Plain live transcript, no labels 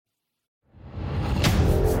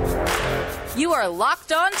You are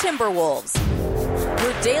Locked On Timberwolves,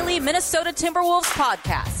 your daily Minnesota Timberwolves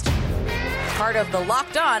podcast. Part of the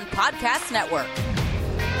Locked On Podcast Network.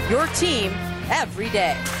 Your team every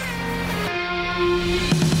day.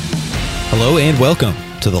 Hello and welcome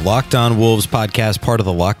to the Locked On Wolves podcast, part of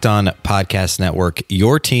the Locked On Podcast Network,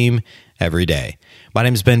 your team every day. My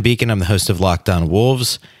name is Ben Beacon. I'm the host of Locked On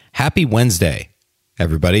Wolves. Happy Wednesday,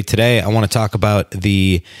 everybody. Today, I want to talk about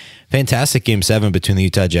the fantastic Game 7 between the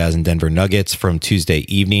Utah Jazz and Denver Nuggets from Tuesday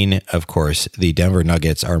evening. Of course, the Denver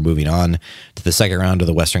Nuggets are moving on to the second round of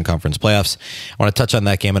the Western Conference playoffs. I want to touch on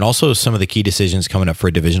that game and also some of the key decisions coming up for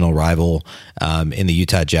a divisional rival in the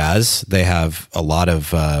Utah Jazz. They have a lot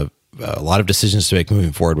of decisions to make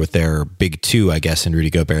moving forward with their big two, I guess, in Rudy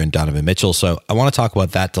Gobert and Donovan Mitchell. So I want to talk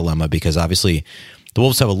about that dilemma because obviously the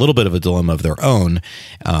Wolves have a little bit of a dilemma of their own,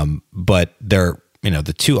 but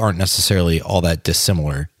the two aren't necessarily all that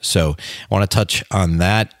dissimilar. So I want to touch on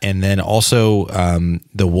that. And then also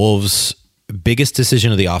the Wolves' biggest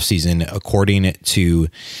decision of the offseason, according to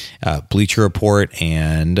Bleacher Report,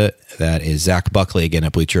 and that is Zach Buckley, again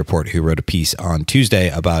at Bleacher Report, who wrote a piece on Tuesday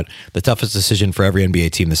about the toughest decision for every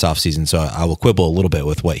NBA team this offseason. So I will quibble a little bit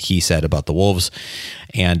with what he said about the Wolves,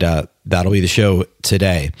 and that'll be the show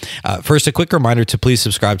today. First, a quick reminder to please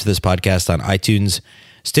subscribe to this podcast on iTunes,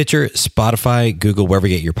 Stitcher, Spotify, Google, wherever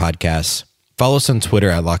you get your podcasts. Follow us on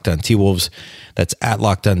Twitter at Locked On T-Wolves. That's at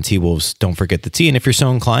Locked On T-Wolves. Don't forget the T. And if you're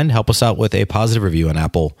so inclined, help us out with a positive review on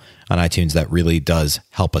Apple, on iTunes. That really does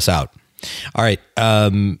help us out. All right.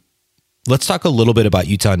 Let's talk a little bit about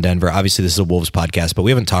Utah and Denver. Obviously, this is a Wolves podcast, but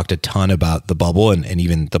we haven't talked a ton about the bubble and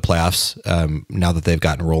even the playoffs now that they've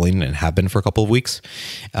gotten rolling and have been for a couple of weeks.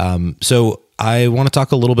 So I want to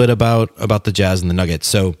talk a little bit about the Jazz and the Nuggets.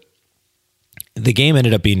 So the game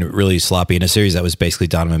ended up being really sloppy in a series that was basically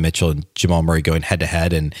Donovan Mitchell and Jamal Murray going head to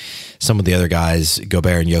head, and some of the other guys,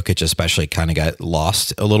 Gobert and Jokic especially, kind of got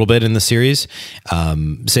lost a little bit in the series,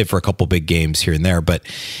 save for a couple big games here and there. But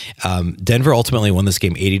Denver ultimately won this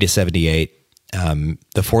game 80-78.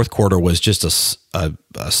 The fourth quarter was just a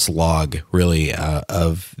slog, really,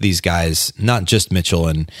 of these guys, not just Mitchell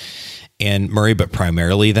and Murray, but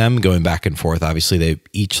primarily them going back and forth. Obviously, they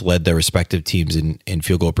each led their respective teams in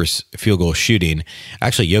field goal shooting.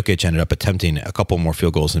 Actually, Jokic ended up attempting a couple more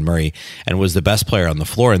field goals than Murray and was the best player on the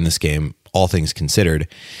floor in this game, all things considered.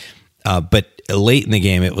 But late in the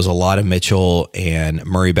game, it was a lot of Mitchell and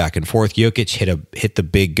Murray back and forth. Jokic hit the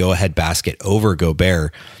big go-ahead basket over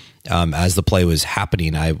Gobert. As the play was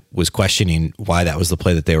happening, I was questioning why that was the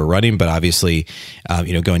play that they were running, but obviously,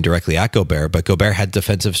 going directly at Gobert. But Gobert had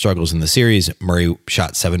defensive struggles in the series. Murray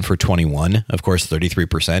shot 7 for 21, of course,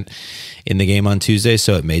 33% in the game on Tuesday,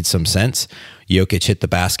 so it made some sense. Jokic hit the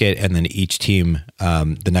basket, and then each team,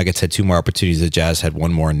 the Nuggets had 2 more opportunities. The Jazz had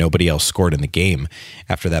 1 more, and nobody else scored in the game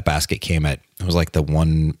after that basket came at, it was like the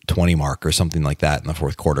 1:20 mark or something like that in the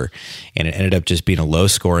fourth quarter. And it ended up just being a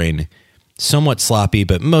low-scoring, somewhat sloppy,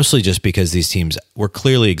 but mostly just because these teams were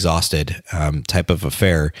clearly exhausted type of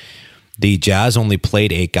affair. The Jazz only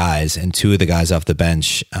played 8 guys, and 2 of the guys off the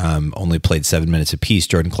bench only played 7 minutes apiece.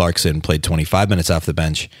 Jordan Clarkson played 25 minutes off the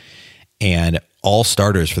bench, and all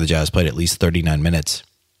starters for the Jazz played at least 39 minutes.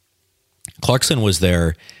 Clarkson was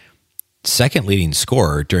their second leading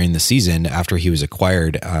scorer during the season after he was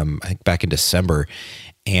acquired, I think back in December,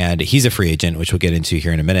 and he's a free agent, which we'll get into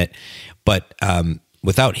here in a minute. But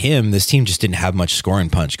without him, this team just didn't have much scoring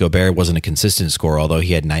punch. Gobert wasn't a consistent scorer, although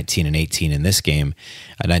he had 19 and 18 in this game,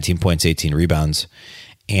 19 points, 18 rebounds.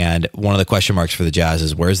 And one of the question marks for the Jazz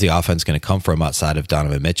is where's the offense going to come from outside of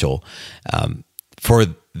Donovan Mitchell? For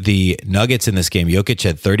the Nuggets in this game, Jokic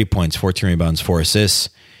had 30 points, 14 rebounds, 4 assists,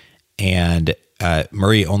 and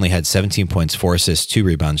Murray only had 17 points, 4 assists, 2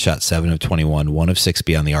 rebounds, shot 7 of 21, 1 of 6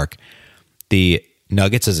 beyond the arc. The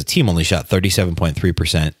Nuggets as a team only shot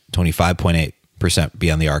 37.3%, 25.8%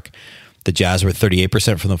 beyond the arc. The Jazz were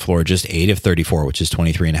 38% from the floor, just 8 of 34, which is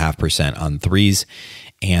 23.5% on threes.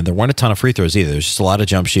 And there weren't a ton of free throws either. There's just a lot of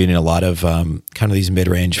jump shooting, a lot of kind of these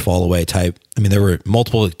mid-range fall away type. I mean, there were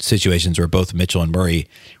multiple situations where both Mitchell and Murray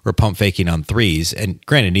were pump faking on threes. And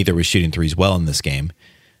granted, neither was shooting threes well in this game.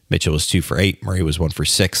 Mitchell was 2 for 8. Murray was 1 for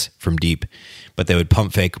 6 from deep. But they would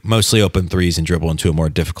pump fake mostly open threes and dribble into a more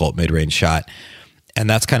difficult mid-range shot. And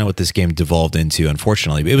that's kind of what this game devolved into,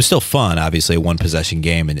 unfortunately. It was still fun, obviously, a one-possession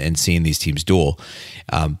game and seeing these teams duel.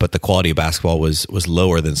 But the quality of basketball was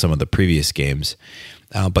lower than some of the previous games.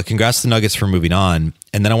 But congrats to the Nuggets for moving on.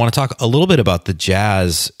 And then I want to talk a little bit about the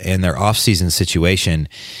Jazz and their offseason situation.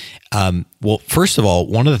 Well, first of all,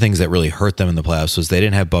 one of the things that really hurt them in the playoffs was they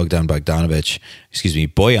didn't have Bojan Bogdanovic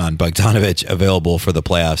available for the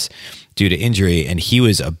playoffs. due to injury, and he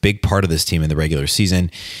was a big part of this team in the regular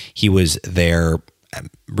season. He was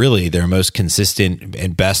really their most consistent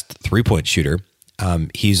and best three-point shooter.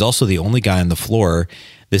 He's also the only guy on the floor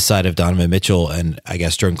this side of Donovan Mitchell and I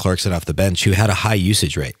guess Jordan Clarkson off the bench who had a high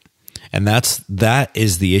usage rate. And that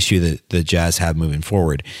is the issue that the Jazz have moving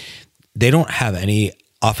forward. They don't have any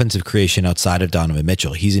offensive creation outside of Donovan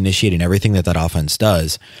Mitchell. He's initiating everything that offense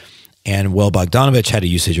does. And while Bogdanovich had a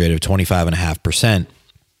usage rate of 25.5%,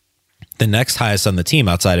 the next highest on the team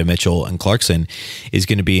outside of Mitchell and Clarkson is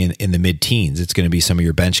going to be in the mid-teens. It's going to be some of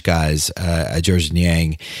your bench guys, Georges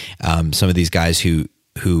Niang, some of these guys who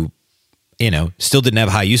still didn't have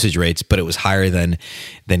high usage rates, but it was higher than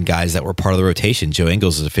guys that were part of the rotation. Joe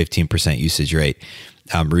Ingles is a 15% usage rate.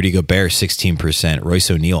 Rudy Gobert, 16%.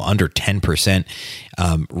 Royce O'Neal, under 10%.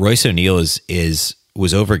 Royce O'Neal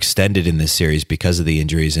was overextended in this series because of the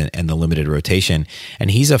injuries and the limited rotation. And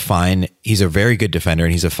he's a very good defender,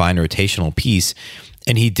 and he's a fine rotational piece.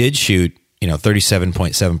 And he did shoot,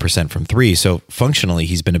 37.7% from three. So functionally,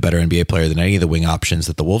 he's been a better NBA player than any of the wing options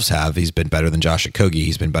that the Wolves have. He's been better than Josh Okogie.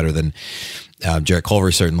 He's been better than Jarrett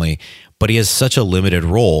Culver, certainly. But he has such a limited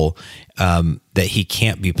role that he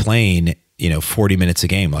can't be playing, 40 minutes a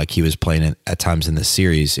game like he was playing at times in this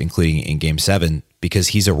series, including in Game 7, because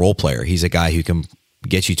he's a role player. He's a guy who can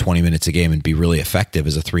get you 20 minutes a game and be really effective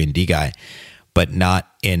as a 3-and-D guy, but not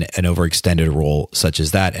in an overextended role such as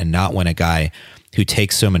that, and not when a guy who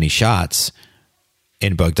takes so many shots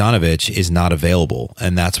in Bogdanovich is not available.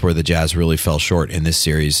 And that's where the Jazz really fell short in this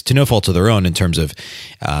series, to no fault of their own in terms of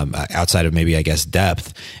outside of maybe, I guess,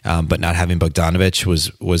 depth, but not having Bogdanovich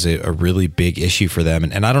was a really big issue for them.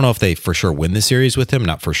 And I don't know if they for sure win the series with him,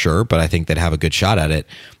 not for sure, but I think they'd have a good shot at it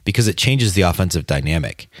because it changes the offensive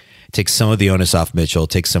dynamic. It takes some of the onus off Mitchell,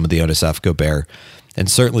 takes some of the onus off Gobert, and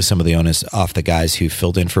certainly some of the onus off the guys who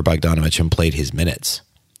filled in for Bogdanovich and played his minutes.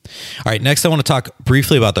 All right, next I want to talk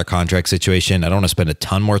briefly about their contract situation. I don't want to spend a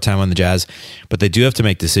ton more time on the Jazz, but they do have to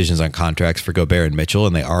make decisions on contracts for Gobert and Mitchell,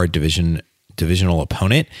 and they are a divisional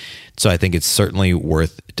opponent. So I think it's certainly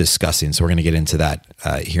worth discussing. So we're going to get into that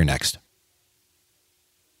here next.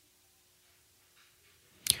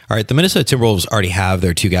 All right, the Minnesota Timberwolves already have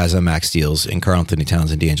their two guys on max deals in Karl-Anthony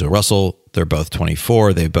Towns and D'Angelo Russell. They're both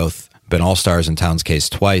 24. They've both been All-Stars in Towns' case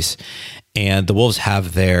twice. And the Wolves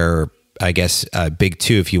have their, I guess, big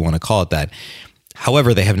two, if you want to call it that.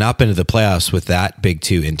 However, they have not been to the playoffs with that big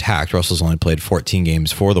two intact. Russell's only played 14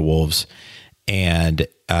 games for the Wolves, and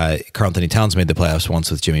Karl-Anthony Towns made the playoffs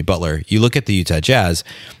once with Jimmy Butler. You look at the Utah Jazz,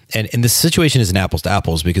 and the situation is an apples to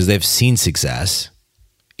apples because they've seen success,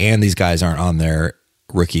 and these guys aren't on their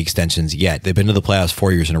rookie extensions yet. They've been to the playoffs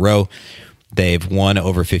 4 years in a row. They've won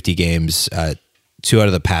over 50 games 2 out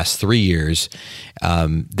of the past 3 years.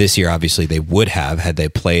 This year, obviously, they would have had they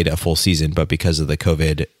played a full season, but because of the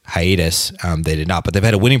COVID hiatus, they did not. But they've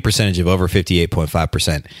had a winning percentage of over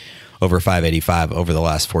 58.5%, over .585 over the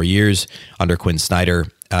last 4 years under Quinn Snyder.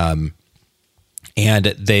 And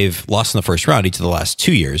they've lost in the first round each of the last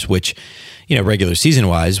 2 years, which, regular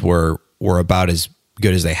season-wise were about as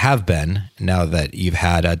good as they have been. Now that you've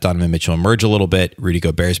had Donovan Mitchell emerge a little bit, Rudy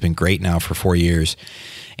Gobert's been great now for 4 years,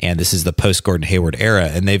 and this is the post-Gordon Hayward era,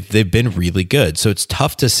 and they've been really good. So it's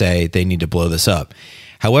tough to say they need to blow this up.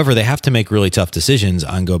 However, they have to make really tough decisions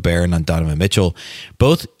on Gobert and on Donovan Mitchell.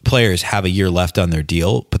 Both players have a year left on their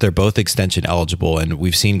deal, but they're both extension eligible, and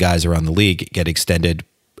we've seen guys around the league get extended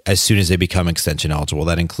as soon as they become extension eligible.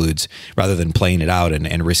 That includes, rather than playing it out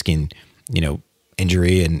and risking,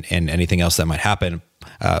 injury and anything else that might happen.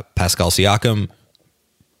 Pascal Siakam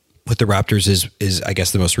with the Raptors is I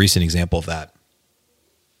guess the most recent example of that.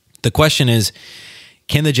 The question is,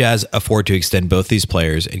 can the Jazz afford to extend both these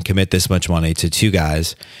players and commit this much money to two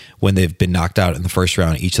guys when they've been knocked out in the first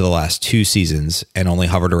round each of the last 2 seasons and only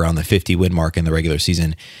hovered around the 50 win mark in the regular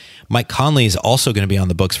season? Mike Conley is also going to be on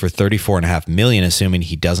the books for $34.5 million, assuming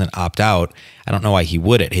he doesn't opt out. I don't know why he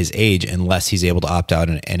would at his age, unless he's able to opt out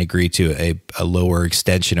and agree to a lower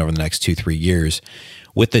extension over the next 2-3 years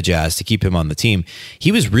with the Jazz to keep him on the team.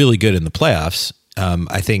 He was really good in the playoffs.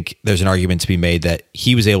 I think there's an argument to be made that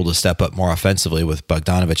he was able to step up more offensively with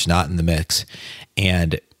Bogdanovich not in the mix.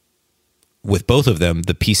 And with both of them,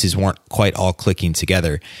 the pieces weren't quite all clicking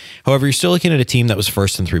together. However, you're still looking at a team that was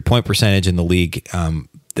first in 3-point percentage in the league.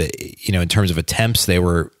 In terms of attempts,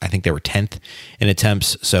 I think they were 10th in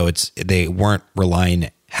attempts. So they weren't relying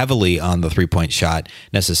heavily on the 3-point shot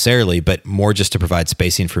necessarily, but more just to provide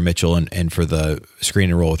spacing for Mitchell and for the screen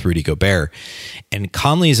and roll with Rudy Gobert. And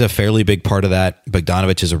Conley is a fairly big part of that.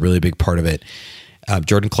 Bogdanovich is a really big part of it.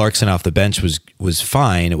 Jordan Clarkson off the bench was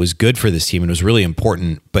fine. It was good for this team and was really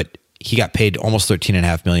important, but he got paid almost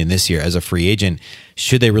 $13.5 million this year as a free agent.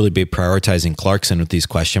 Should they really be prioritizing Clarkson with these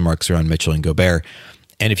question marks around Mitchell and Gobert?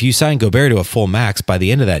 And if you sign Gobert to a full max, by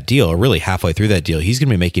the end of that deal, or really halfway through that deal, he's going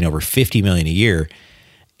to be making over $50 million a year.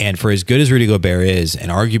 And for as good as Rudy Gobert is,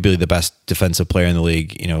 and arguably the best defensive player in the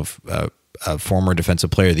league, a former Defensive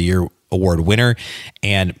Player of the Year award winner,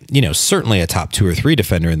 and certainly a top 2 or 3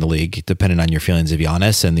 defender in the league, depending on your feelings of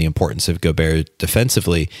Giannis and the importance of Gobert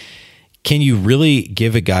defensively, can you really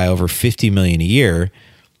give a guy over $50 million a year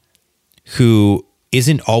who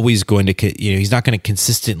isn't always going to, he's not going to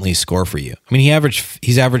consistently score for you? I mean,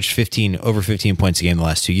 he's averaged over 15 points a game the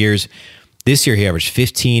last 2 years. This year he averaged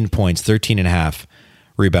 15 points, 13.5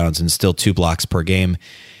 rebounds, and still 2 blocks per game.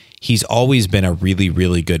 He's always been a really,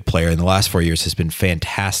 really good player. In the last 4 years has been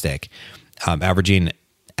fantastic, averaging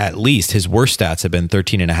at least, his worst stats have been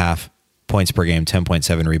 13.5 points per game,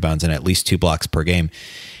 10.7 rebounds, and at least 2 blocks per game.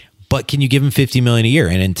 But can you give him $50 million a year?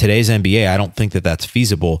 And in today's NBA, I don't think that that's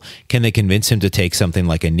feasible. Can they convince him to take something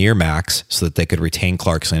like a near max so that they could retain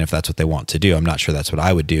Clarkson if that's what they want to do? I'm not sure that's what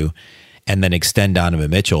I would do. And then extend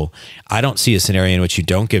Donovan Mitchell. I don't see a scenario in which you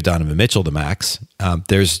don't give Donovan Mitchell the max.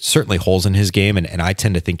 There's certainly holes in his game, and I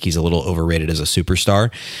tend to think he's a little overrated as a superstar.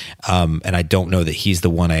 And I don't know that he's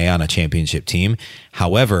the 1A on a championship team.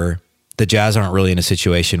 However, the Jazz aren't really in a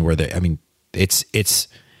situation where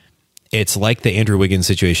it's like the Andrew Wiggins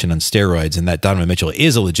situation on steroids, and that Donovan Mitchell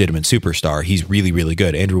is a legitimate superstar. He's really, really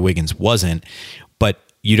good. Andrew Wiggins wasn't, but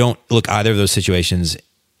you don't look either of those situations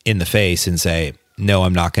in the face and say, no,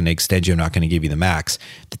 I'm not going to extend you. I'm not going to give you the max.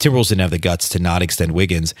 The Timberwolves didn't have the guts to not extend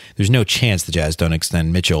Wiggins. There's no chance the Jazz don't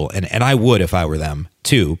extend Mitchell. And I would if I were them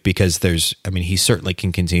too, because he certainly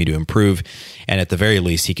can continue to improve. And at the very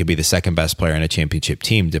least, he could be the second best player on a championship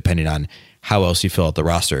team, depending on how else you fill out the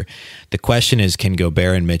roster. The question is, can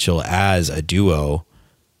Gobert and Mitchell as a duo,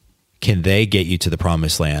 can they get you to the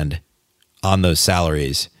promised land on those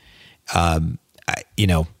salaries? I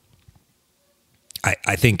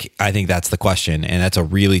think that's the question, and that's a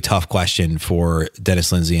really tough question for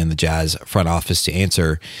Dennis Lindsey and the Jazz front office to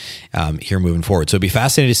answer here moving forward. So it'd be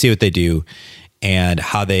fascinating to see what they do and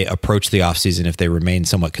how they approach the offseason, if they remain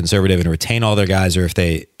somewhat conservative and retain all their guys, or if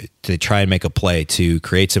they try and make a play to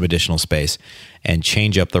create some additional space and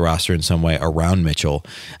change up the roster in some way around Mitchell,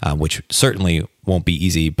 which certainly won't be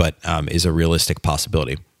easy, but is a realistic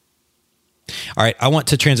possibility. All right, I want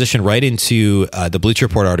to transition right into the Bleacher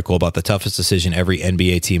Report article about the toughest decision every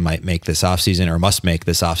NBA team might make this offseason, or must make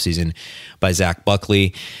this offseason, by Zach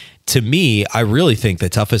Buckley. To me, I really think the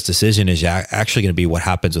toughest decision is actually going to be what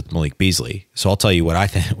happens with Malik Beasley. So I'll tell you what I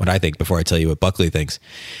think before I tell you what Buckley thinks.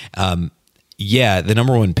 The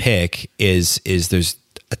number one pick is there's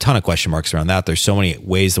a ton of question marks around that. There's so many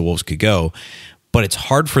ways the Wolves could go, but it's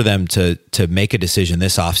hard for them to make a decision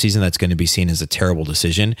this offseason that's going to be seen as a terrible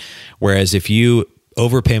decision. Whereas if you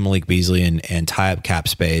overpay Malik Beasley and tie up cap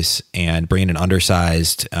space and bring in an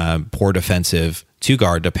undersized, poor defensive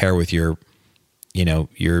 2-guard to pair with your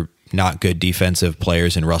not good defensive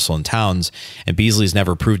players in Russell and Towns, and Beasley's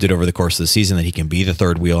never proved it over the course of the season that he can be the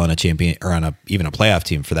third wheel on a champion, or on even a playoff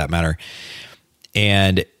team for that matter.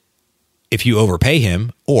 And if you overpay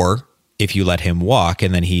him, or if you let him walk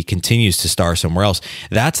and then he continues to star somewhere else,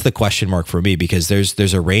 that's the question mark for me, because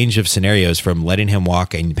there's a range of scenarios from letting him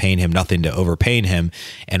walk and paying him nothing to overpaying him,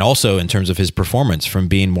 and also in terms of his performance, from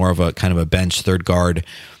being more of a kind of a bench third guard,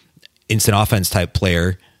 instant offense type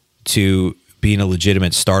player to being a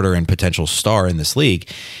legitimate starter and potential star in this league.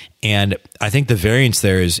 And I think the variance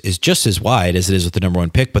there is just as wide as it is with the number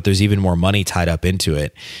one pick, but there's even more money tied up into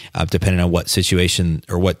it, depending on what situation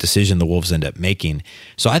or what decision the Wolves end up making.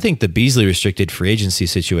 So I think the Beasley restricted free agency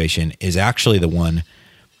situation is actually the one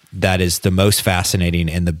that is the most fascinating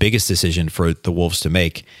and the biggest decision for the Wolves to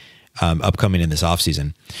make upcoming in this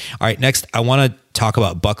offseason. All right, next, I want to talk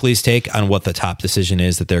about Buckley's take on what the top decision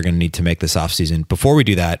is that they're going to need to make this offseason. Before we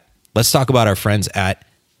do that, let's talk about our friends at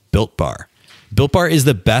Built Bar. Built Bar is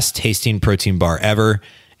the best tasting protein bar ever,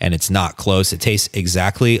 and it's not close. It tastes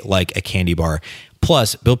exactly like a candy bar.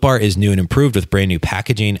 Plus, Built Bar is new and improved with brand new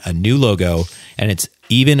packaging, a new logo, and it's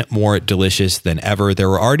even more delicious than ever. There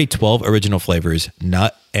were already 12 original flavors,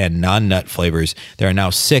 nut and non-nut flavors. There are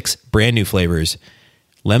now 6 brand new flavors: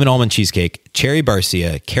 lemon almond cheesecake, cherry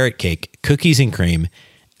barcia, carrot cake, cookies and cream,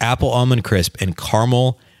 apple almond crisp, and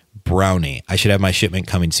caramel brownie. I should have my shipment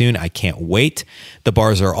coming soon. I can't wait. The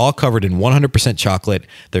bars are all covered in 100% chocolate.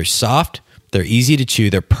 They're soft. They're easy to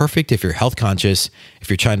chew. They're perfect if you're health conscious, if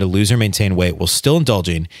you're trying to lose or maintain weight while still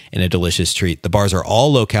indulging in a delicious treat. The bars are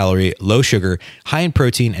all low calorie, low sugar, high in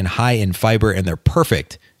protein, and high in fiber, and they're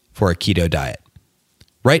perfect for a keto diet.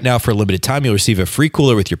 Right now, for a limited time, you'll receive a free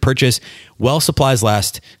cooler with your purchase. While supplies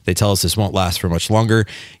last, they tell us this won't last for much longer.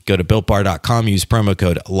 Go to BuiltBar.com, use promo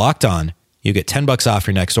code LOCKEDON. You get $10 off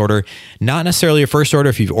your next order. Not necessarily your first order.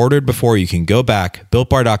 If you've ordered before, you can go back,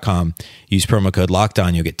 BuiltBar.com, use promo code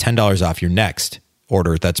LOCKEDON. You'll get $10 off your next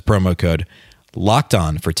order. That's promo code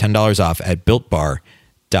LOCKEDON for $10 off at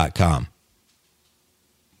BuiltBar.com.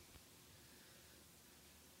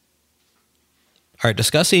 All right,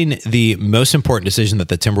 discussing the most important decision that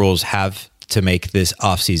the Timberwolves have to make this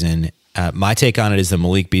offseason. My take on it is the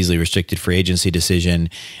Malik Beasley restricted free agency decision.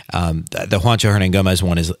 The Juancho Hernangomez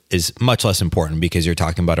one is much less important because you're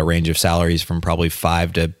talking about a range of salaries from probably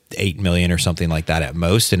 $5 to $8 million or something like that at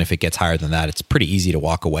most. And if it gets higher than that, it's pretty easy to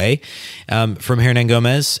walk away from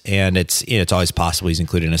Hernangomez. And it's always possible he's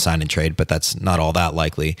included in a sign and trade, but that's not all that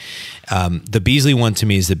likely. The Beasley one to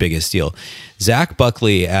me is the biggest deal. Zach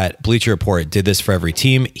Buckley at Bleacher Report did this for every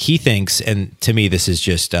team. He thinks, and to me, this is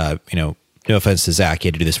just, no offense to Zach, he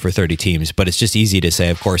had to do this for 30 teams, but it's just easy to say,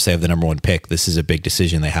 of course, they have the number one pick. This is a big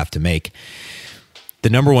decision they have to make. The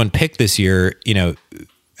number one pick this year,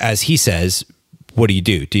 as he says, what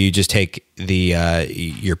do? Do you just take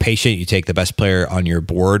you're patient, you take the best player on your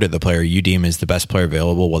board, the player you deem is the best player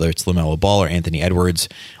available, whether it's LaMelo Ball or Anthony Edwards,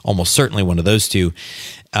 almost certainly one of those two.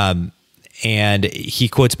 And he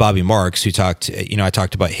quotes Bobby Marks, who talked, I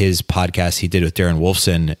talked about his podcast he did with Darren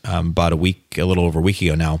Wolfson about a little over a week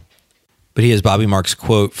ago now. But he has Bobby Marks'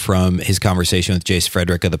 quote from his conversation with Jace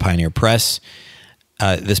Frederick of the Pioneer Press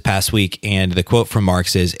this past week. And the quote from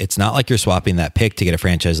Marks is, "It's not like you're swapping that pick to get a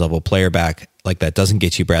franchise-level player back. Like that doesn't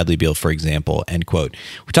get you Bradley Beal, for example," end quote.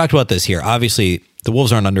 We talked about this here. Obviously, the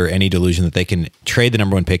Wolves aren't under any delusion that they can trade the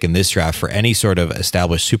number one pick in this draft for any sort of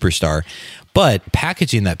established superstar. But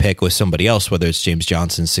packaging that pick with somebody else, whether it's James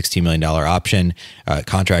Johnson's $16 million option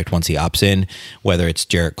contract once he opts in, whether it's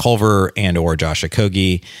Jarrett Culver and or Josh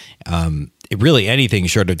Okogie, really anything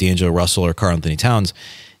short of D'Angelo Russell or Karl Anthony Towns,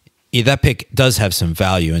 that pick does have some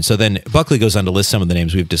value. And so then Buckley goes on to list some of the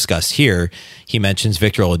names we've discussed here. He mentions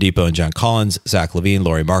Victor Oladipo and John Collins, Zach LaVine,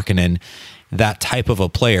 Lauri Markkanen, that type of a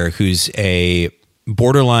player who's a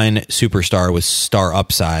borderline superstar with superstar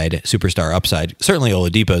upside. Certainly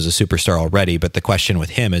Oladipo is a superstar already, but the question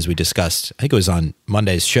with him, as we discussed, I think it was on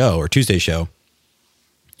Monday's show or Tuesday's show,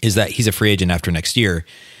 is that he's a free agent after next year,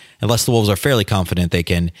 unless the Wolves are fairly confident they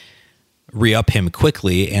can re-up him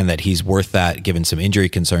quickly and that he's worth that given some injury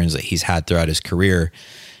concerns that he's had throughout his career.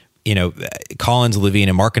 Collins, LaVine,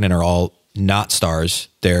 and Markkanen are all not stars.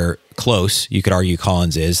 They're close. You could argue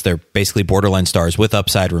Collins is. They're basically borderline stars with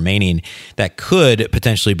upside remaining that could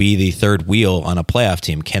potentially be the third wheel on a playoff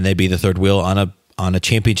team. Can they be the third wheel on a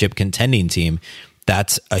championship contending team?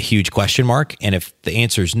 That's a huge question mark. And if the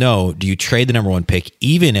answer is no, do you trade the number one pick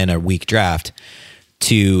even in a weak draft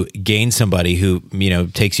to gain somebody who,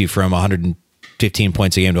 takes you from 115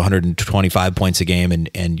 points a game to 125 points a game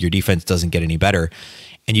and your defense doesn't get any better?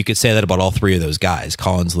 And you could say that about all three of those guys,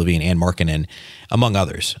 Collins, LaVine, and Markkanen, among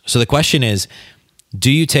others. So the question is,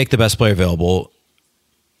 do you take the best player available,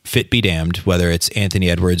 fit be damned, whether it's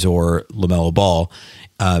Anthony Edwards or LaMelo Ball?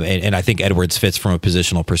 And I think Edwards fits from a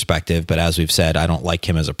positional perspective, but as we've said, I don't like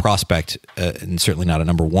him as a prospect, and certainly not a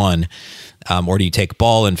number one. Or do you take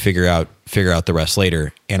Ball and figure out the rest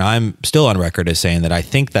later? And I'm still on record as saying that I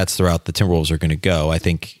think that's the route the Timberwolves are going to go. I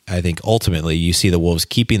think ultimately you see the Wolves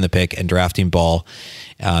keeping the pick and drafting Ball,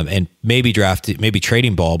 and maybe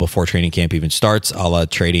trading Ball before training camp even starts, a la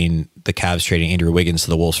the Cavs trading Andrew Wiggins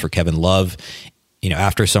to the Wolves for Kevin Love,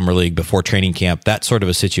 after Summer League, before training camp. That sort of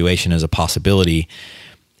a situation is a possibility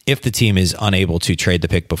if the team is unable to trade the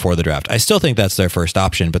pick before the draft. I still think that's their first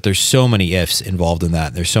option, but there's so many ifs involved in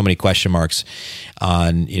that. There's so many question marks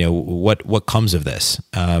on, what comes of this.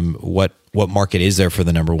 What market is there for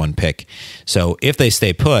the number one pick? So if they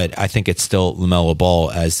stay put, I think it's still LaMelo Ball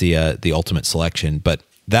as the ultimate selection. But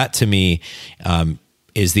that to me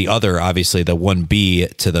is the other, obviously, the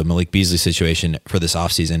 1B to the Malik Beasley situation for this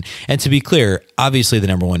offseason. And to be clear, obviously the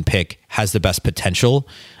number one pick has the best potential.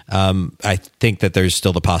 I think that there's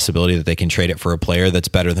still the possibility that they can trade it for a player that's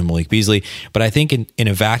better than Malik Beasley. But I think in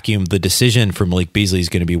a vacuum, the decision for Malik Beasley is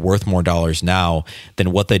going to be worth more dollars now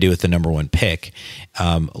than what they do with the number one pick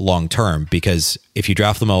long term. Because if you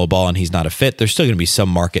draft LaMelo Ball and he's not a fit, there's still going to be some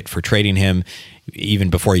market for trading him even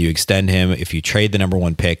before you extend him. If you trade the number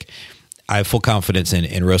one pick, I have full confidence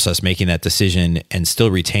in Rosas making that decision and still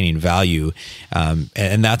retaining value.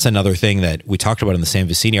 And that's another thing that we talked about in the Sam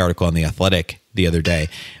Vecini article on The Athletic the other day.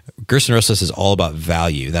 Gerson Rosas is all about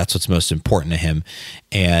value. That's what's most important to him.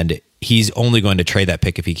 And he's only going to trade that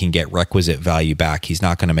pick if he can get requisite value back. He's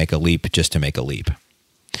not going to make a leap just to make a leap.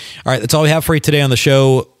 All right, that's all we have for you today on the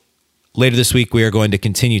show. Later this week, we are going to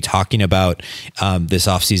continue talking about this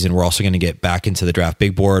offseason. We're also going to get back into the draft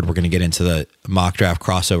big board. We're going to get into the mock draft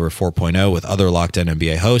crossover 4.0 with other Locked On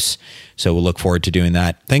NBA hosts. So we'll look forward to doing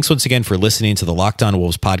that. Thanks once again for listening to the Locked On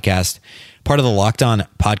Wolves podcast, part of the Locked On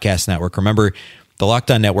Podcast Network. Remember, the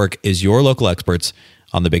Locked On Network is your local experts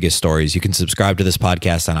on the biggest stories. You can subscribe to this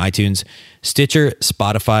podcast on iTunes, Stitcher,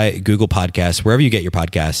 Spotify, Google Podcasts, wherever you get your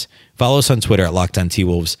podcasts. Follow us on Twitter at Locked On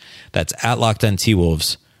T-Wolves. That's at Locked On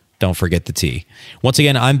T-Wolves. Don't forget the T. Once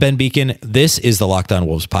again, I'm Ben Beacon. This is the Locked On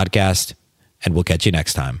Wolves podcast, and we'll catch you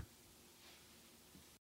next time.